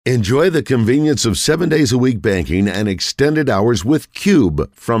Enjoy the convenience of 7 days a week banking and extended hours with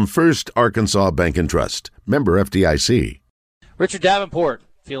Cube from First Arkansas Bank and Trust. Member FDIC. Richard Davenport,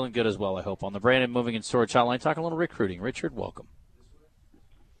 feeling good as well, I hope, on the Brandon Moving and Storage Hotline. Talking a little recruiting. Richard, welcome.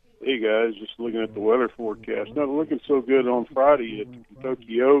 Hey, guys, just looking at the weather forecast. Not looking so good on Friday at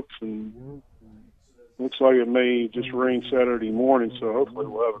Kentucky Oaks, and looks like it may just rain Saturday morning, so hopefully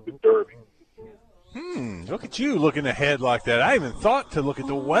we'll have a good derby. Look at you looking ahead like that. I even thought to look at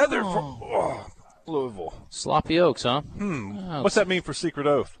the weather for Louisville. Sloppy Oaks, huh? What's that mean for Secret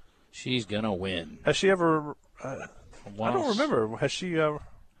Oath? She's going to win. Has she ever I don't remember. Has she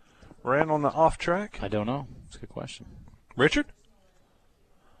ran on the off track? I don't know. It's a good question. Richard?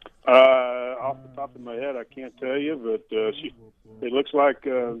 Off the top of my head, I can't tell you, but it looks like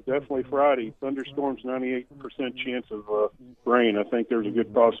definitely Friday. Thunderstorms, 98% chance of rain. I think there's a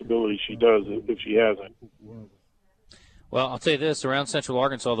good possibility she does if she hasn't. Well, I'll tell you this, around Central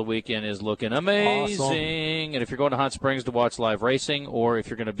Arkansas the weekend is looking amazing. Awesome. And if you're going to Hot Springs to watch live racing, or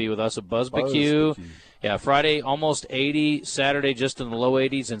if you're going to be with us at Buzzbecue, yeah, Friday almost 80, Saturday just in the low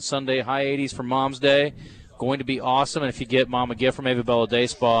 80s, and Sunday high 80s for Mom's Day. Going to be awesome, and if you get Mom a gift from Avabella Day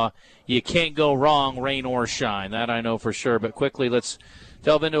Spa, you can't go wrong, rain or shine. That I know for sure. But quickly, let's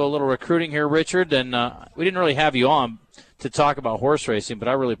delve into a little recruiting here, Richard. And we didn't really have you on to talk about horse racing, but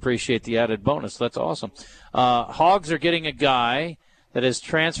I really appreciate the added bonus. That's awesome. Hogs are getting a guy that has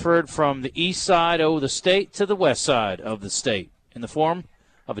transferred from the east side of the state to the west side of the state in the form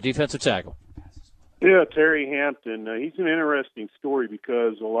of a defensive tackle. Yeah, Terry Hampton. He's an interesting story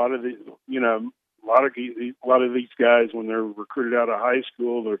because a lot of these guys, when they're recruited out of high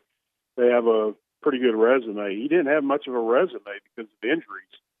school, they have a pretty good resume. He didn't have much of a resume because of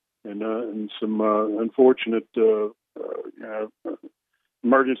injuries and some unfortunate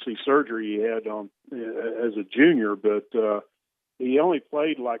emergency surgery he had on as a junior. But he only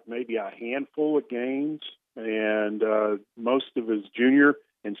played like maybe a handful of games, and most of his junior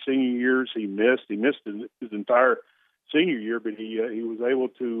and senior years he missed. He missed his entire senior year, but he was able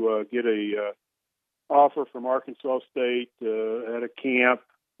to get a offer from Arkansas State at a camp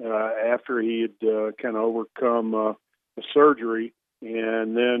after he had kind of overcome a surgery,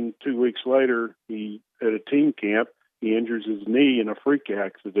 and then 2 weeks later, at a team camp, he injures his knee in a freak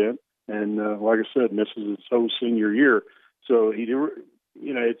accident, and like I said, misses his whole senior year. So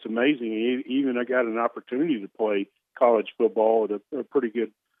it's amazing. He even got an opportunity to play college football at a pretty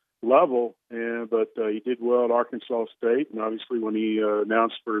good level, but he did well at Arkansas State, and obviously when he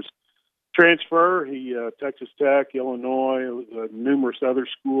announced for his transfer, Texas Tech, Illinois, numerous other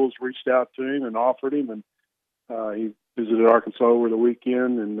schools reached out to him and offered him, and he visited Arkansas over the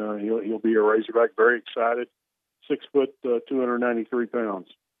weekend, and he'll be a Razorback. Very excited. 6 foot, 293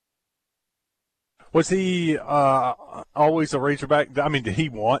 pounds. Was he always a Razorback? I mean, did he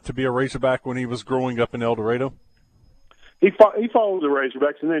want to be a Razorback when he was growing up in El Dorado? He followed the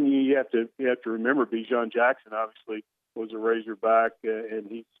Razorbacks, and then you have to remember Bijan Jackson obviously was a Razorback, and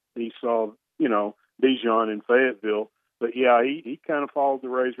he saw Bijan in Fayetteville. But yeah, he kind of followed the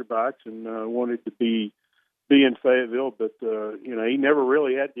Razorbacks and wanted to be in Fayetteville, but he never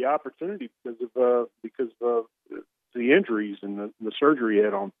really had the opportunity because of the injuries and the surgery he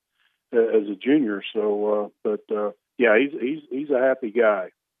had on as a junior. So, yeah, he's a happy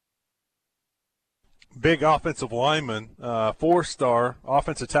guy. Big offensive lineman, 4-star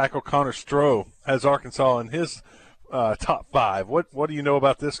offensive tackle Connor Stroh has Arkansas in his top 5. What do you know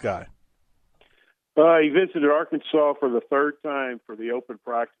about this guy? He visited Arkansas for the third time for the open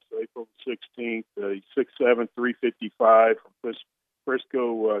practice April 16th. He's 6'7", 355 from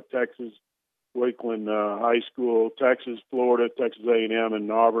Frisco, Texas, Wakeland High School, Texas, Florida, Texas A&M, and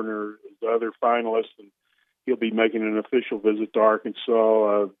Auburn are the other finalists. And he'll be making an official visit to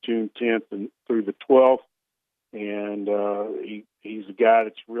Arkansas June 10th and through the 12th. And he's a guy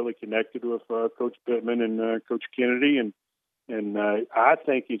that's really connected with Coach Pittman and Coach Kennedy. And I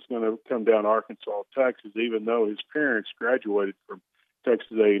think he's going to come down to Arkansas, Texas, even though his parents graduated from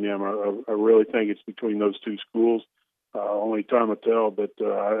Texas A&M. I really think it's between those two schools. Only time will tell, but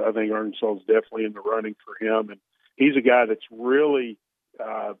I think Arkansas is definitely in the running for him. And he's a guy that's really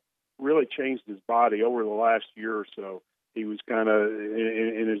changed his body over the last year or so. He was kind of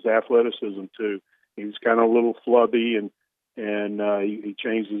in his athleticism too. He was kind of a little flubby, and he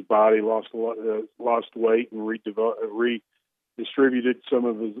changed his body, lost weight, and redistributed some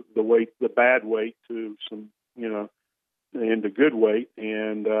of the bad weight to some, into good weight,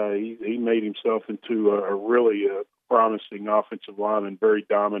 and he made himself into a really promising offensive lineman, very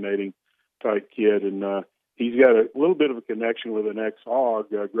dominating type kid, and he's got a little bit of a connection with an ex-Hog,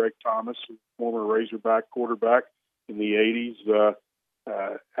 Greg Thomas, former Razorback quarterback in the 80s.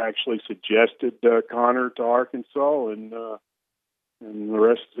 actually suggested Connor to Arkansas, and the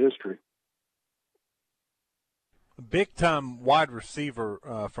rest is history. A big-time wide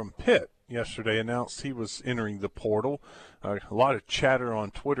receiver from Pitt yesterday announced he was entering the portal. A lot of chatter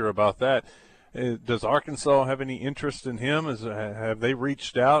on Twitter about that. Does Arkansas have any interest in him? Have they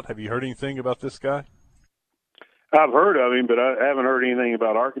reached out? Have you heard anything about this guy? I've heard of him, but I haven't heard anything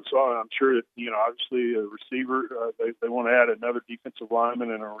about Arkansas. I'm sure that, obviously a receiver, they want to add another defensive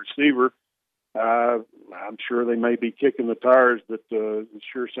lineman and a receiver. I'm sure they may be kicking the tires, but it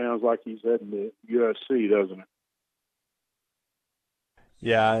sure sounds like he's heading to USC, doesn't it?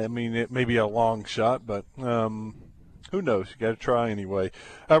 Yeah, I mean, it may be a long shot, but who knows? You got to try anyway.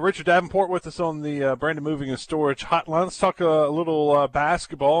 Richard Davenport with us on the Brandon Moving and Storage hotline. Let's talk a little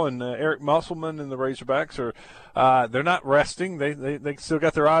basketball. And Eric Musselman and the Razorbacks they're not resting. They still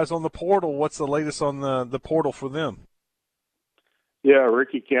got their eyes on the portal. What's the latest on the portal for them? Yeah,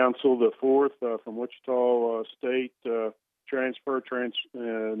 Ricky Council, the fourth from Wichita State,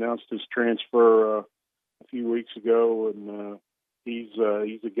 announced his transfer a few weeks ago, and he's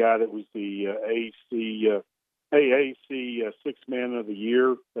a guy that was the AAC Sixth Man of the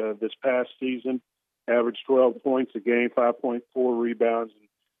Year this past season. Averaged 12 points a game, 5.4 rebounds,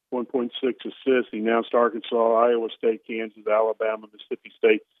 and 1.6 assists. He announced Arkansas, Iowa State, Kansas, Alabama, Mississippi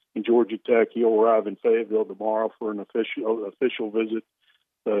State, and Georgia Tech. He'll arrive in Fayetteville tomorrow for an official visit.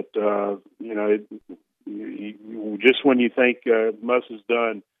 But just when you think Muss is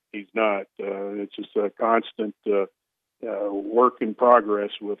done, he's not. It's just a constant work in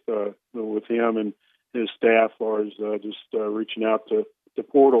progress with him and his staff, as far as just reaching out to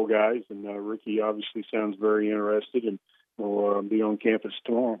portal guys. And Ricky obviously sounds very interested, and will be on campus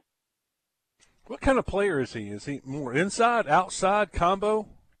tomorrow. What kind of player is he? Is he more inside, outside, combo?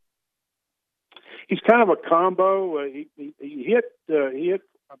 He's kind of a combo. He hit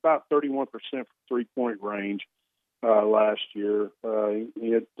about 31% from 3-point range last year.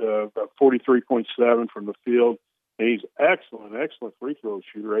 He hit about 43.7 from the field. And he's excellent free throw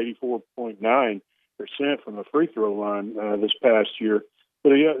shooter, 84.9% from the free throw line this past year.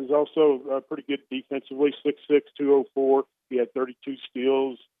 But he is also pretty good defensively, 6'6", 204. He had 32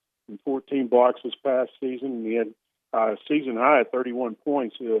 steals and 14 blocks this past season. And he had a season high at 31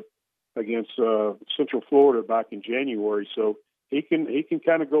 points against Central Florida back in January. So he can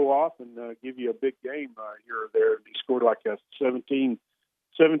kind of go off and give you a big game here or there. He scored like 17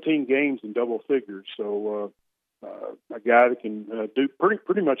 games in double figures. So a guy that can do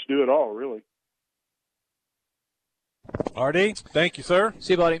pretty much do it all, really. RD, thank you, sir.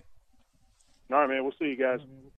 See you, buddy. All right, man. We'll see you guys.